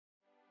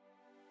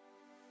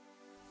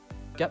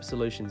Gap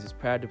Solutions is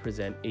proud to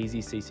present Ezi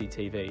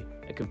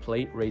Cctv, a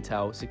complete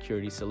retail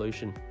security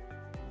solution.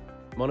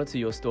 Monitor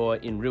your store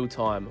in real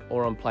time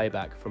or on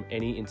playback from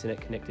any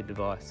internet-connected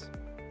device.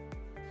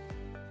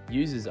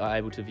 Users are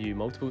able to view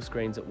multiple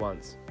screens at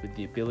once with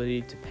the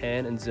ability to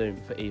pan and zoom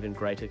for even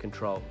greater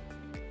control.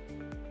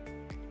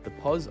 The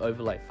POS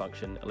overlay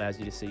function allows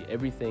you to see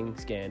everything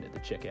scanned at the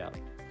checkout.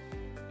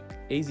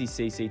 Ezi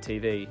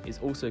Cctv is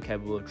also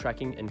capable of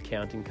tracking and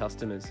counting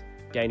customers,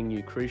 gaining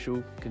you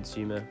crucial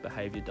consumer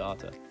behaviour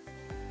data.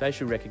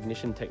 Facial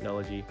recognition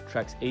technology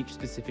tracks each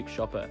specific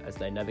shopper as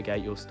they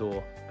navigate your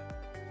store.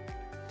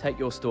 Take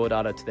your store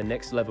data to the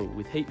next level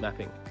with heat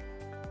mapping.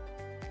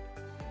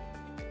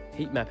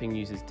 Heat mapping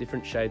uses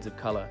different shades of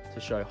colour to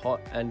show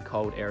hot and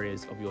cold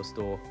areas of your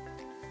store.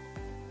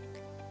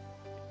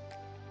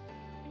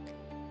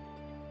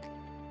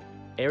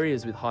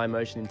 Areas with high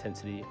motion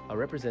intensity are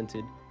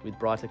represented with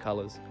brighter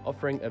colours,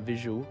 offering a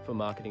visual for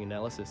marketing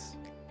analysis.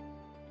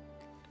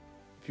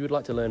 If you would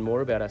like to learn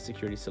more about our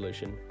security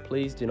solution,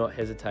 please do not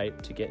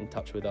hesitate to get in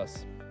touch with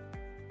us.